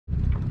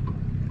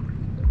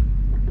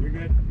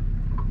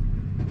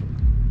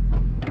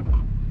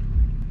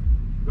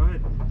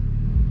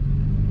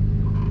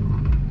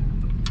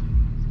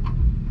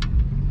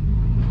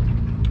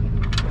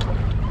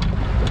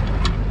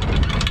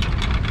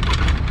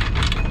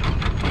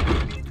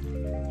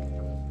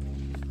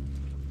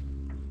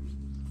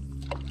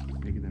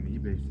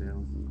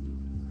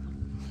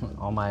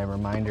all my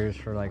reminders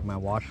for like my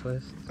watch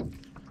list.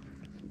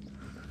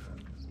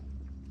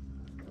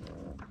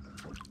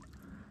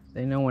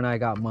 They know when I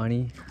got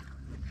money.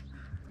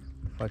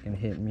 Fucking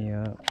hit me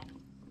up.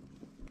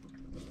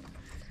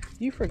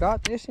 You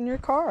forgot this in your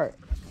cart.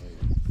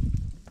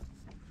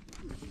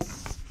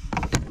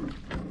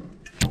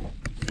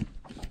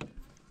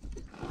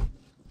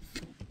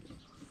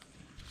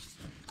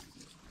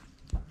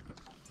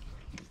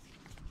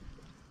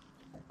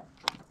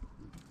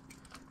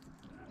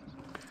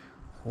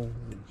 Holy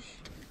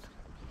shit.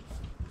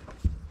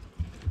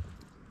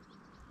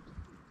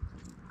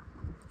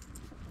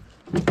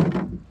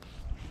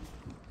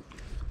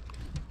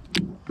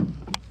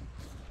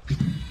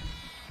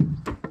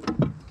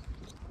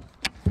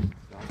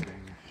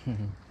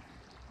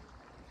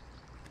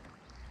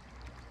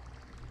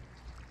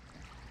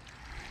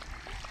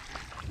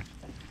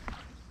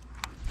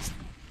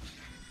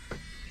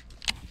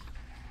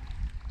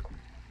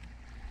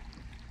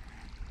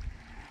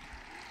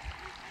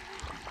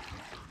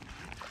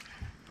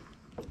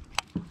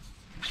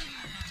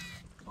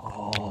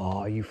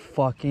 Oh, you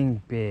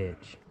fucking bitch.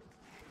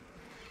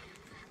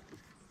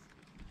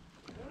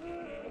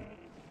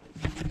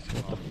 See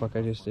what the fuck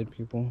I just did,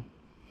 people?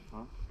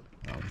 Huh?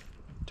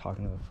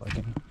 Talking to the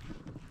fucking...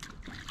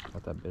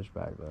 Got that bitch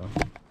back, though.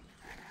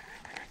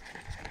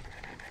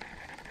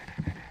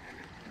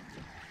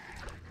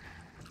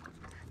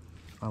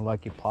 My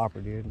lucky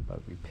popper, dude. I'm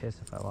about to be pissed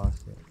if I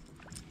lost it.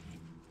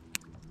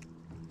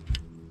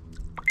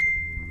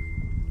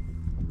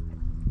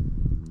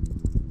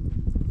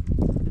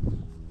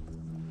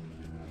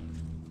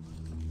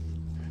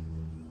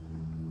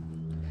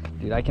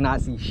 Dude, I cannot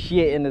see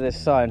shit into the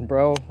sun,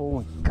 bro. Oh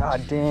my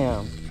god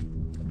damn.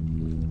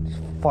 Just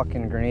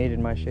fucking grenaded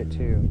my shit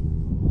too.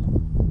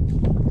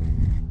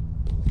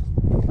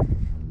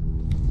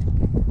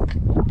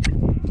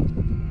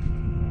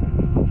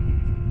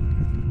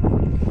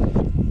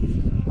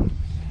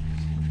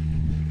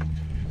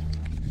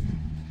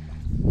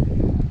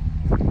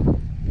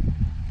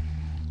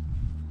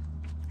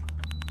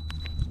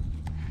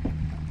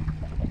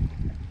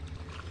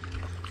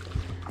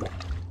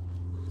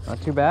 Not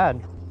too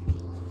bad.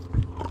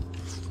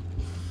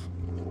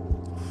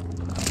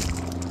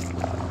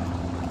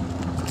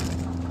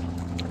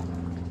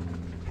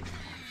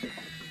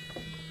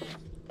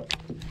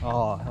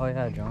 Oh, hell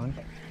yeah, John.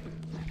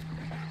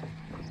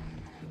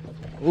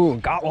 Ooh,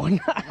 got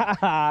one.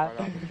 Right off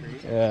the tree.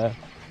 Yeah.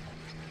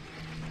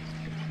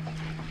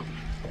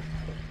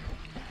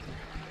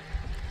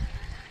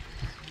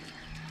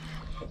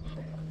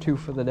 Two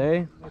for the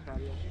day.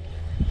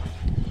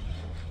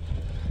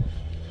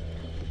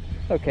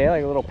 Okay,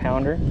 like a little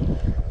pounder.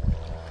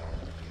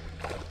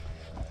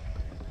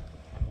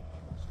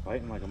 It's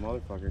fighting like a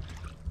motherfucker.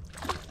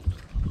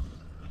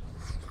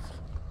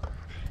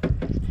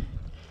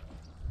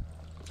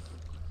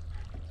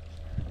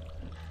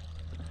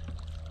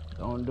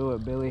 Don't do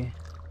it, Billy.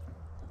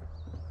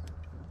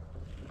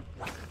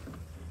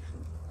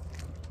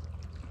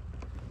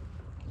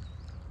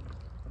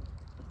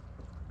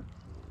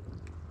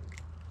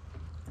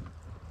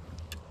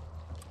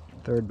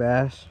 Third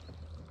bass.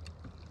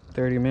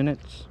 30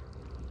 minutes.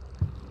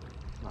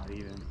 Not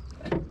even.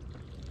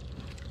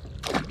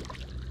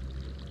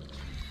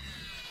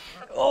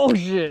 Oh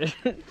shit.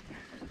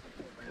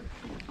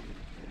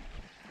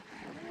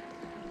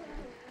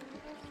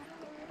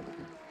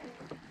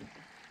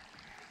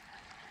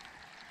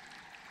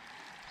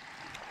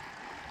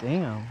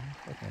 Damn,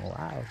 fucking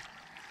loud.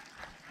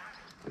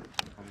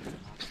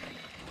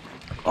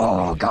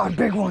 Oh god,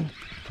 big one.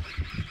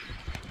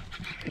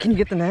 Can you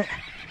get the net?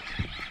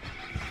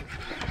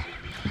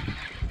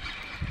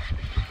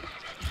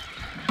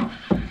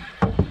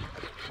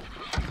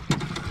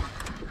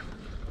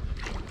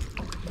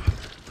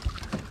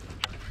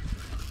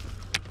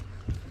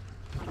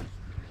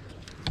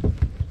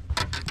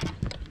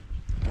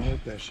 I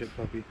hope that shit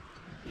puppy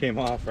came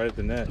off right at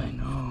the net. I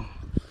know.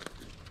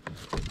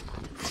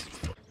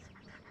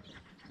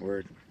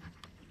 Word.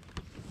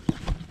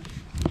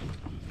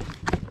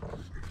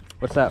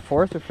 What's that,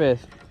 fourth or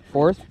fifth?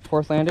 Fourth?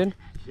 Fourth landed?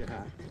 Yeah.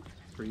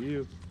 For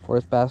you.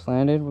 Fourth bass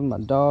landed with my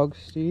dog,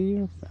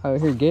 Steve.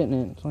 Out here getting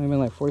it. It's only been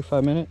like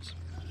 45 minutes.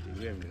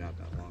 We haven't been out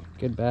that long.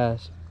 Good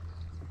bass.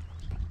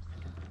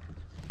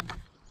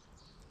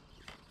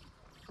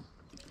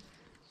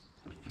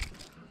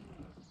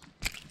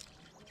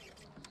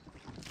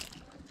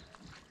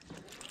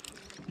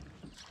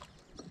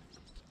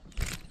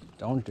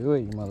 Don't do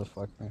it, you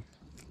motherfucker.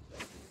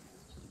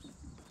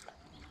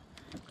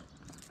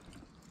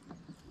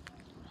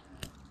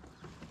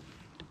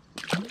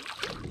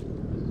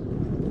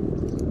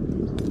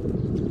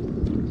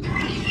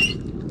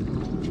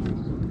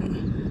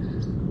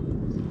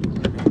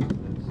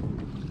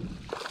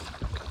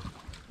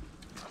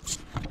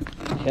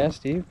 Yeah,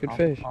 Steve, good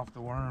fish. Off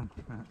the worm.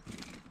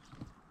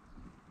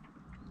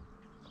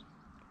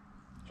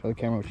 Show the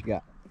camera what you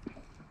got.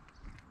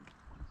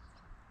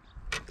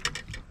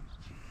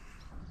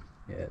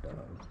 Yeah, dog.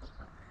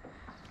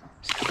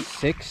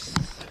 6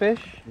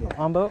 fish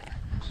on boat.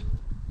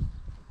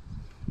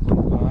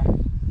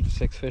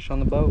 6 fish on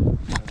the boat?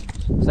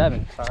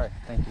 7, sorry,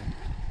 thank you.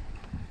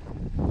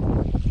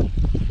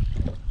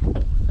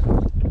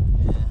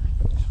 Yeah,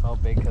 just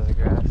felt big because of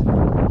grass.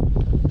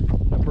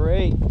 Number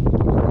 8.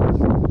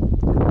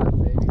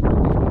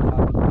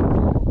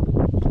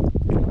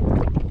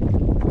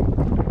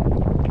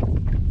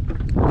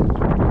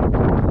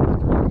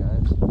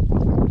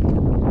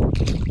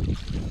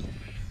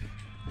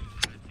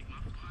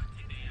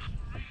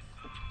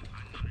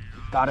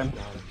 Got him.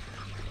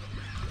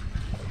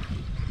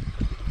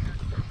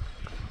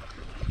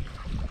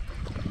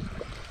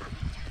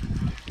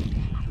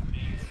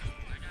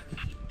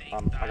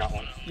 I got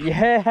one.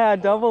 Yeah,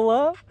 double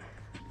up.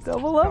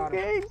 Double up,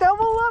 gang.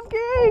 Double up,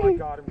 gang. Oh, I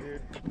got him,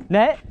 dude.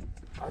 Net?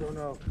 I don't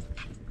know.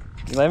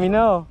 Let me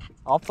know.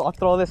 I'll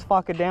throw this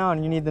fucker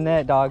down. You need the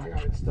net, dog. I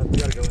got it stuff. You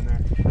gotta go in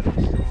there. I think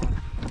it's still on.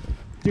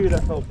 Dude,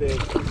 that felt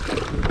big.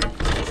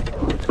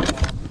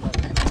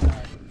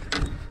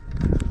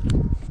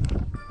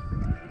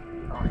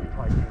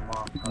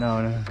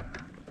 No.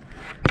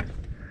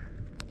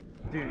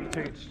 Dude, he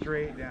took it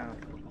straight down.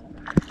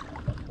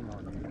 Come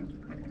on,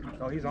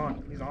 dude. Oh, he's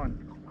on. He's on.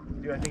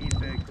 Dude, I think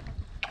he's big.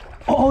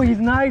 Oh, he's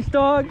nice,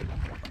 dog.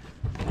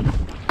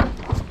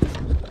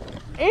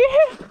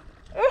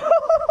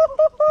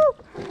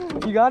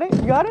 You got it?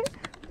 You got it?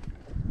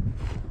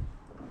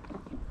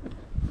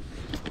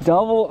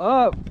 Double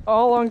up,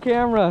 all on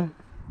camera.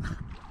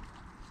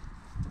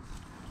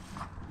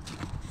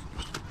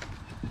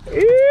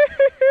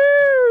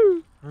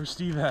 Where's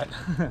Steve at?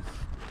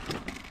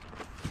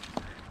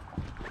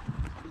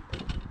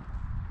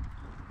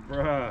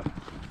 Bruh.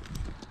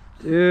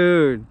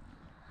 Dude.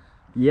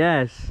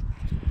 Yes.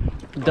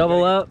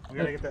 Double up. We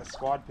gotta get that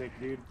squad pick,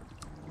 dude.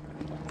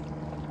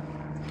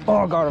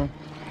 Oh, got him.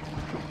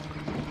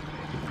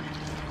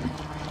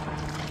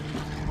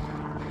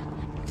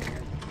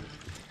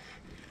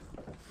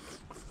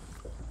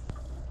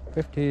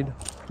 $15.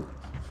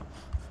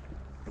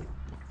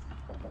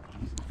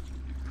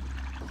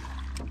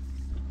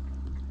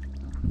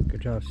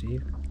 Good job,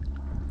 Steve.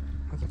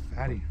 That's a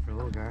fatty for a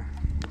little guy.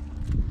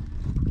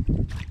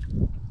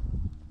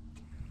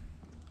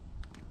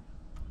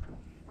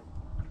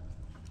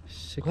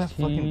 Look at that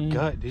fucking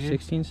gut, dude.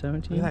 16,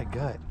 17. Look at that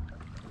gut.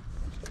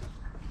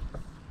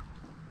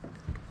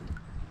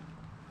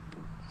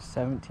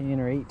 17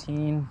 or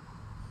 18.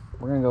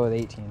 We're gonna go with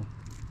 18.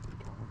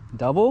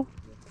 Double?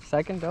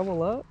 Second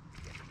double up?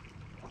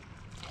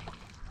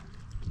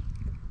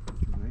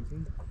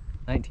 19?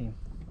 19.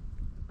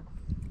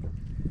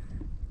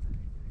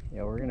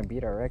 Yeah, we're gonna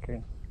beat our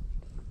record.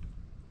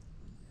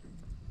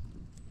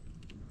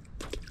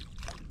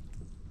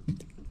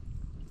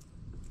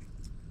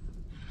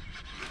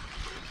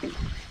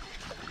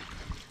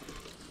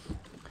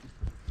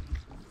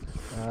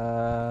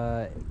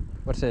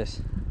 What's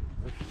this?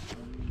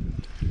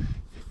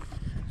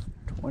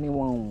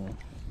 21.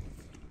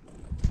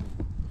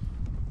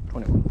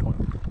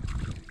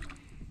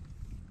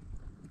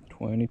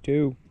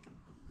 22.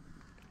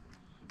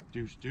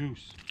 Deuce,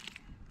 deuce.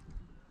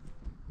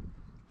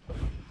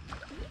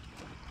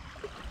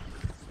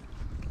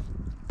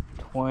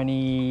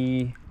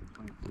 23,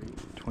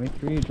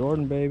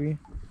 Jordan, baby.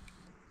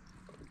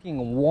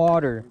 Fucking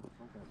water.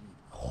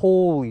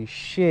 Holy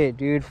shit,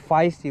 dude.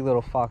 Feisty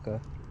little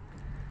fucker.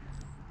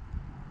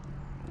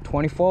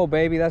 24,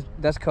 baby.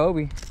 That's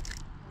Kobe.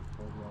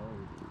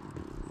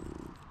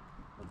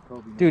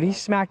 Dude, he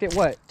smacked it,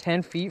 what,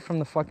 10 feet from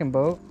the fucking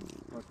boat?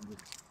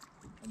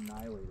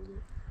 Annihilated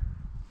it.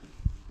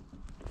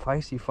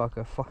 Feisty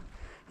fucker.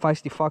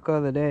 Feisty fucker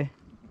of the day.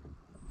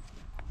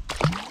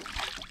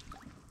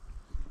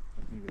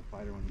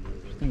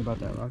 Think about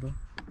that, Rocco.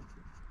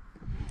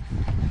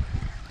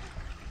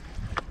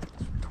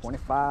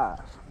 25.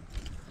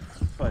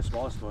 Probably the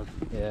smallest one.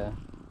 Yeah.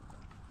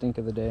 Think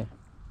of the day.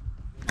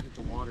 It's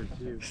the water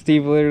too.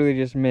 Steve literally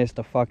just missed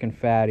a fucking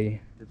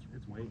fatty.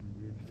 It's waiting,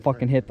 dude. It's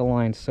Fucking hit the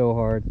line so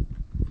hard.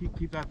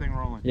 Keep that thing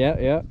rolling. Yeah,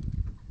 yeah.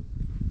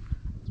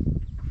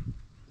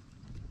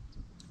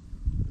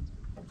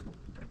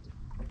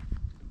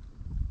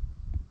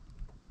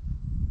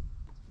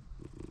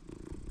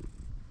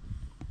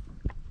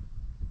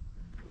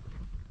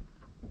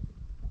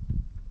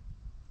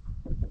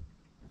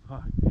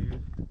 Fuck,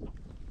 dude.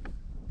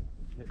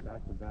 Hit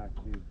back to back,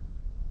 dude.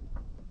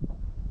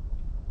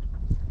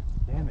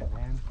 Damn it,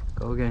 man.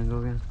 Go again, go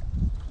again.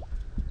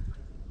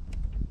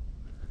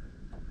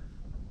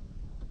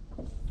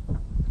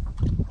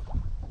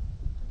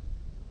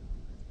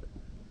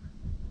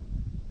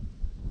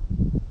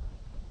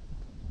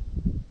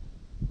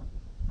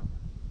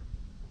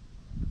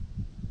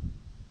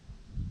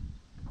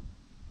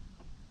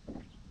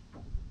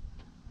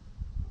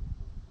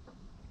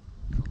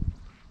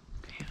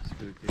 That's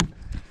good, dude.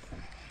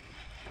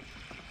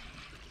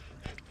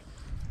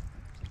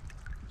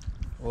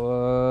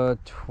 What?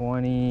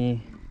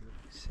 26.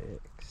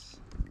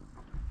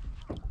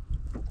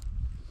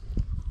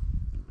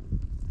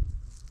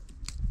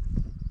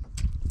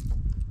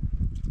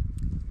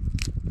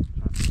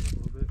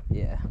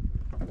 Yeah.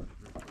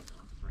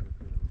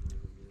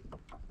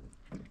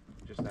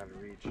 Just out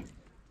of reach.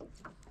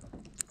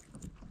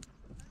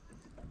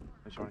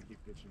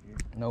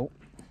 Nope.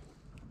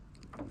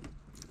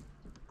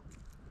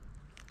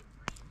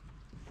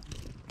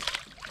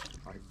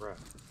 Like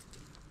breath.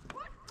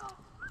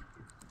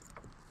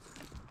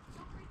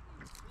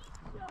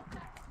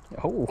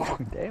 Oh,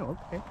 damn,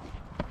 okay.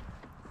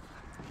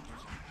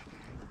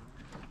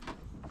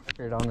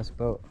 Record on this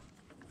boat.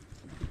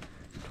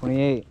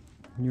 28.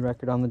 New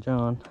record on the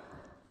John.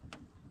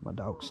 My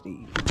dog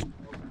Steve.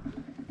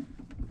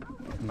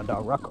 And my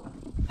dog Rocco.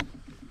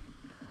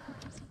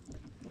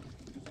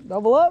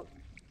 Double up.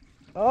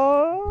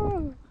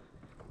 Oh!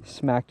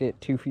 Smacked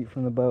it 2 feet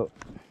from the boat.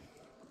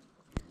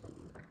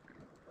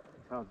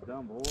 Sounds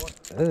dumb, boy.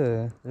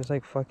 Ugh, there's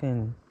like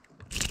fucking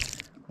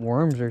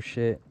worms or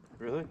shit.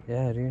 Really?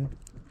 Yeah, dude.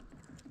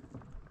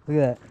 Look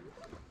at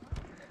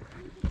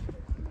that.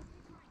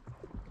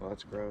 Well,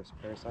 that's gross.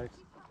 Parasites?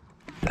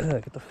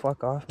 Ugh, get the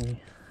fuck off me.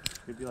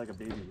 Could be like a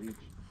baby leech,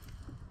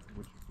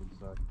 which would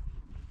suck.